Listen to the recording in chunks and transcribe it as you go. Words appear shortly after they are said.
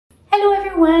Hello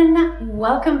everyone,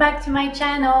 welcome back to my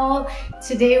channel.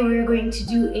 Today we're going to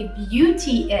do a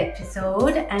beauty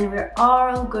episode and we're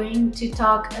all going to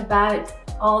talk about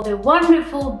all the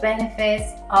wonderful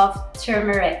benefits of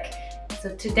turmeric.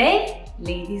 So today,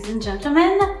 ladies and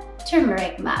gentlemen,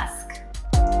 turmeric mask.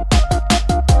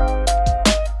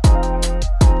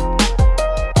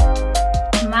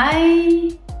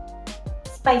 My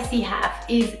spicy half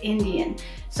is Indian.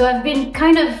 So I've been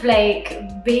kind of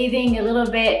like bathing a little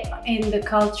bit in the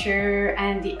culture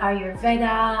and the Ayurveda.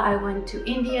 I went to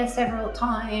India several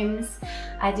times.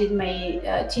 I did my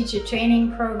teacher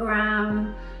training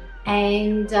program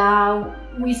and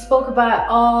we spoke about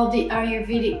all the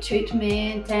Ayurvedic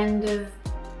treatment and the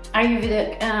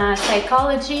Ayurvedic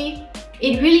psychology.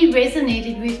 It really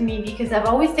resonated with me because I've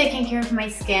always taken care of my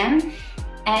skin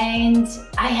and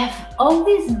I have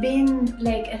always been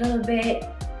like a little bit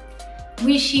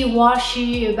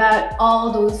wishy-washy about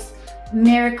all those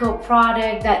miracle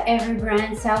products that every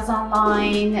brand sells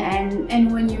online,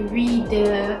 and when you read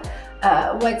the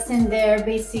what's in there,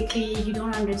 basically you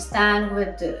don't understand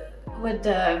what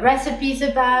the recipe is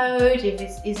about.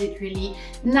 Is it really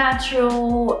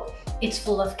natural? It's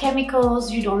full of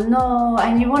chemicals, you don't know,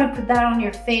 and you want to put that on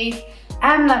your face.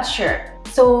 I'm not sure.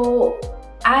 So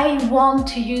I want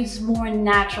to use more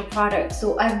natural products.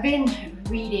 So I've been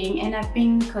reading and I've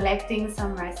been collecting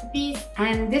some recipes,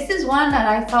 and this is one that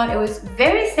I thought it was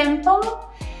very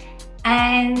simple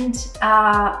and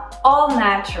all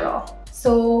natural.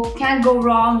 So can't go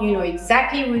wrong, you know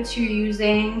exactly what you're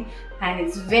using and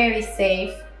it's very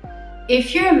safe.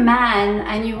 If you're a man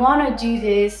and you want to do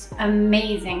this,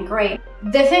 amazing, great.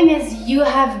 The thing is, you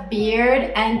have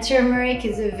beard and turmeric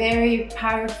is a very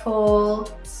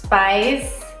powerful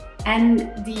spice,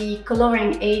 and the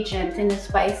coloring agent in the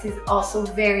spice is also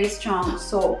very strong.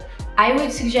 So I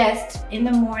would suggest in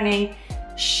the morning,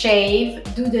 shave,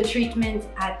 do the treatment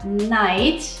at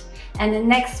night, and the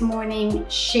next morning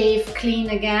shave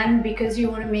clean again, because you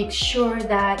want to make sure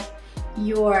that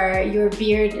your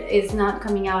beard is not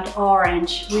coming out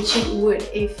orange, which it would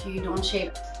if you don't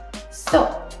shave.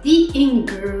 So the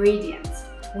ingredients,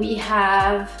 we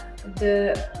have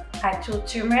the actual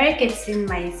turmeric, it's in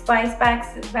my spice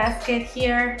basket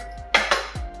here.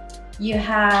 You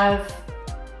have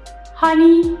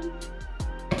honey,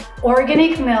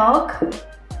 organic milk,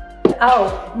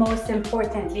 oh, most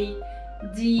importantly,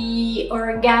 the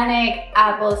organic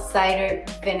apple cider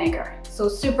vinegar. So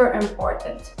super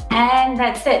important. And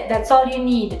that's it, that's all you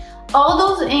need. All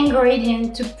those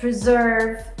ingredients to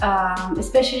preserve,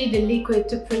 especially the liquid,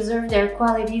 to preserve their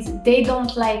qualities, they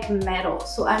don't like metal.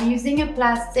 So I'm using a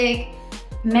plastic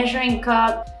measuring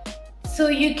cup. So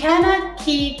you cannot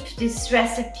keep this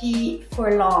recipe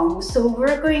for long. So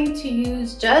we're going to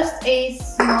use just a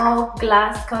small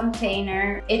glass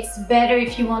container. It's better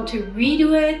if you want to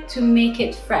redo it to make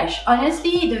it fresh.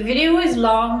 Honestly, the video is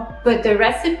long, but the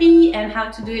recipe and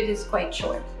how to do it is quite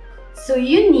short. So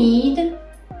you need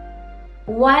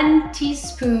 1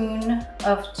 teaspoon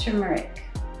of turmeric.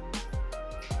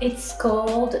 It's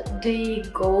called the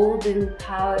golden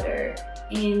powder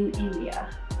in India,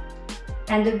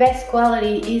 and the best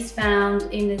quality is found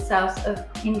in the south of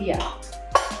India.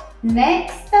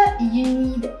 Next, you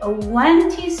need 1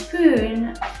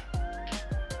 teaspoon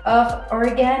of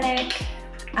organic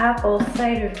apple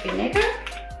cider vinegar.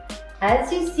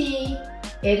 As you see,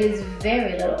 it is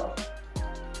very little.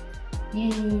 You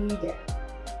need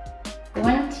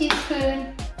 1.5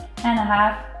 teaspoons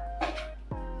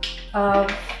of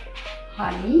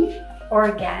honey.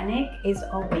 Organic is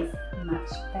always much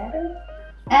better.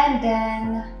 And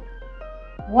then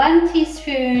 1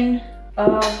 teaspoon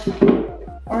of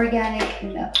organic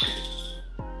milk.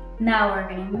 Now we're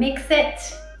gonna mix it.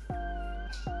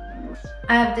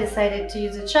 I've decided to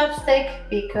use a chopstick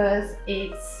because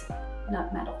it's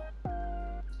not metal.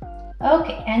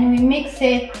 Okay, and we mix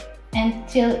it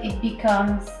until it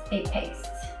becomes a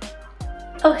paste.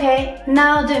 Okay,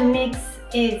 now the mix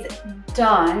is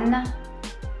done,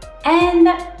 and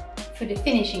for the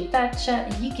finishing touch,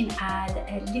 you can add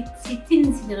a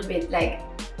teensy little bit, like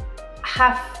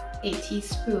half a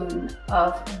teaspoon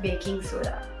of baking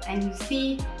soda, and you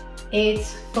see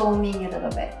it's foaming a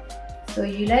little bit. So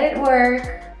you let it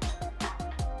work,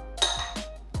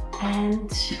 and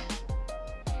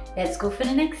let's go for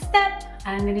the next step.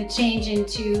 I'm gonna change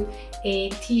into a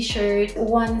t-shirt.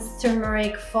 Once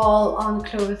turmeric fall on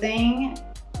clothing,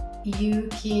 you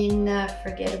can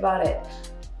forget about it.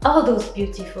 All those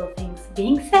beautiful things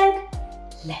being said,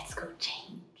 let's go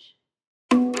change.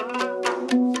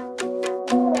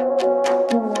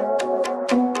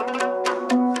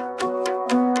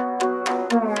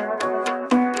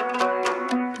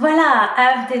 Voilà,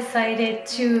 I've decided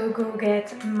to go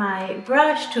get my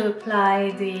brush to apply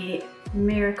the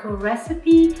miracle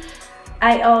recipe.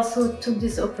 I also took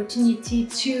this opportunity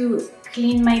to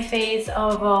clean my face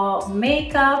of all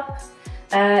makeup.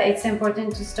 It's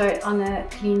important to start on a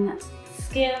clean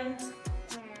skin.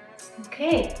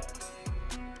 Okay,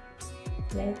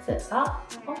 let's oh,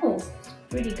 it's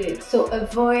pretty good. So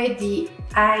avoid the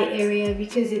eye area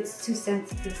because it's too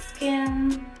sensitive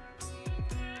skin.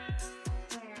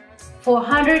 For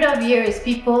hundreds of years,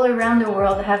 people around the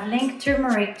world have linked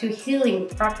turmeric to healing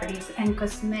properties and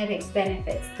cosmetic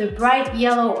benefits. The bright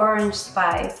yellow-orange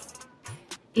spice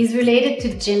is related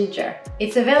to ginger.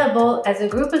 It's available as a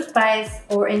group of spice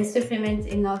or in supplements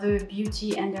in other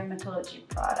beauty and dermatology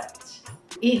products.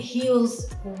 It heals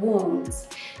wounds.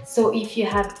 So if you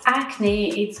have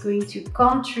acne, it's going to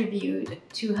contribute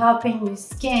to helping your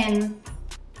skin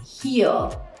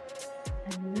heal.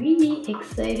 I'm really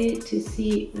excited to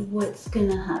see what's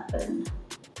gonna happen.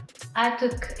 I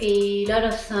took a lot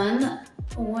of sun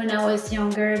when I was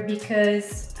younger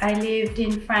because I lived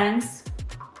in France.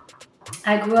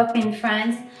 I grew up in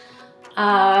France,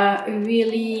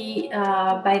 really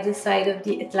by the side of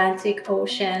the Atlantic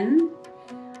Ocean.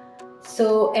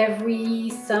 So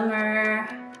every summer,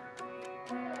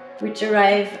 which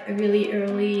arrived really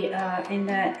early in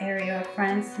that area of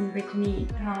France, in Brittany,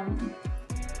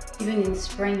 even in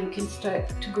spring you can start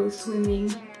to go swimming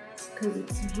because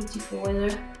it's beautiful weather.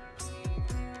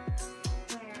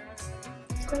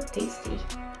 It's quite tasty.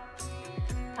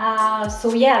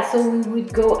 So yeah, so we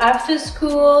would go after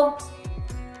school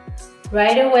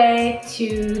right away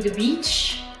to the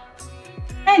beach.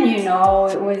 And you know,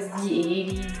 it was the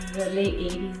 80s, the late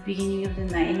 80s, beginning of the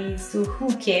 90s, so who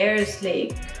cares,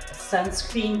 like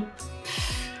sunscreen.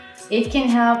 It can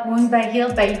help wound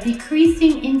heal by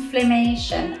decreasing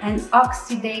inflammation and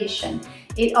oxidation.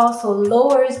 It also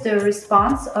lowers the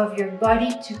response of your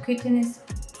body to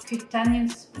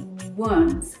cutaneous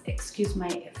wounds. Excuse my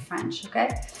French,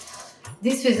 okay?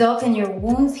 This results in your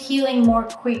wounds healing more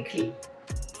quickly.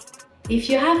 If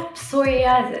you have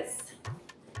psoriasis,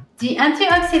 the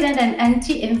antioxidant and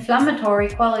anti-inflammatory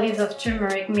qualities of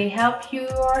turmeric may help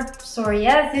your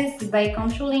psoriasis by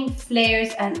controlling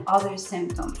flares and other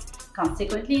symptoms.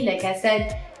 Consequently, like I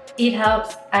said, it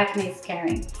helps acne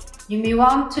scarring. You may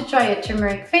want to try a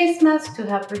turmeric face mask to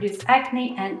help reduce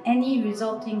acne and any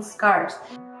resulting scars.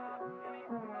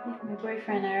 If my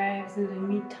boyfriend arrives in the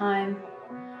meantime,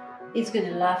 he's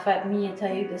gonna laugh at me and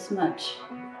tell you this much.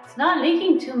 It's not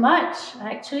leaking too much.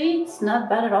 Actually, it's not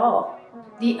bad at all.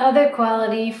 The other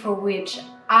quality for which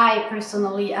I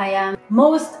am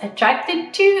most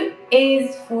attracted to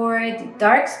is for the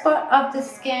dark spot of the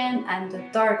skin and the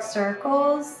dark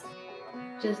circles.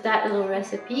 Just that little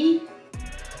recipe.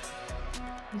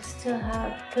 We still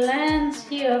have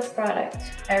plenty of product.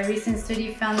 A recent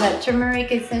study found that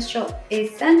turmeric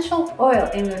essential oil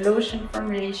in the lotion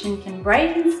formulation can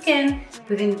brighten skin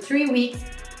within 3 weeks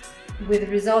with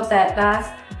results that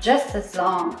last just as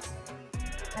long.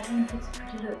 I don't know if it's a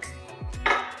pretty look.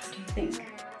 What do you think?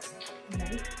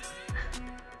 Right?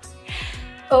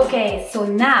 Okay, so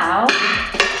now,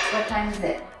 what time is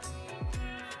it?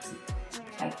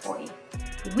 5:40.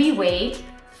 We wait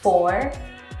for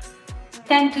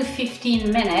 10 to 15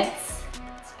 minutes.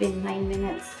 It's been 9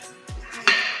 minutes.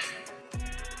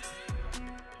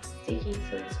 It's sticky,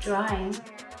 so it's drying.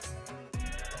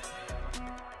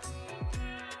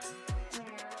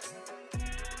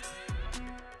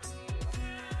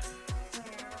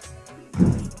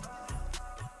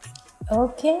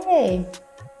 Okay,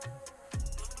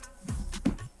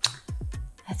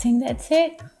 I think that's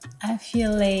it. I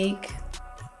feel like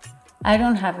I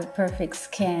don't have a perfect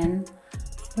skin,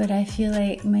 but I feel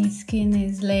like my skin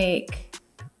is like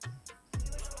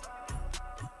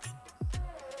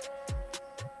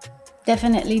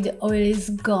definitely the oil is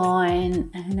gone,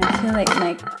 and I feel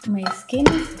like my skin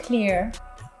is clear.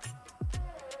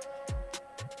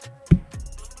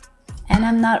 And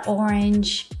I'm not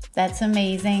orange. That's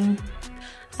amazing.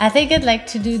 I think I'd like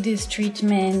to do this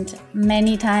treatment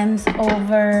many times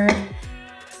over,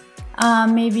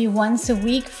 maybe once a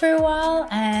week for a while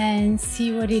and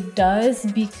see what it does,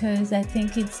 because I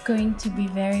think it's going to be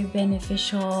very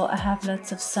beneficial. I have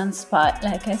lots of sunspot,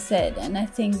 like I said, and I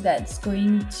think that's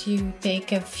going to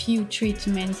take a few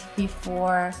treatments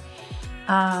before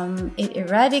it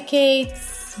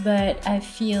eradicates, but I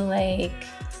feel like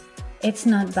it's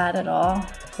not bad at all.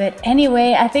 But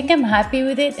anyway, I think I'm happy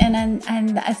with it, and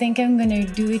I think I'm gonna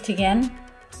do it again.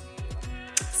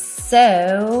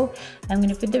 So I'm going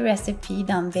to put the recipe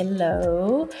down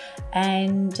below,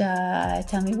 and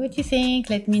tell me what you think.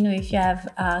 Let me know if you have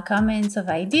comments of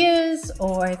ideas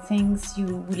or things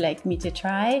you would like me to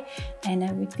try, and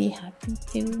I would be happy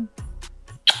to.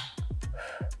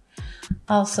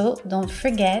 Also, don't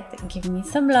forget, give me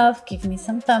some love, give me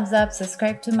some thumbs up,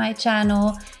 subscribe to my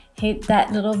channel, hit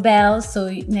that little bell so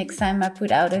next time I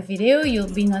put out a video,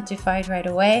 you'll be notified right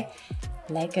away,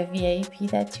 like a VIP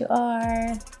that you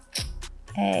are.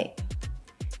 Hey,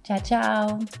 ciao,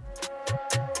 ciao.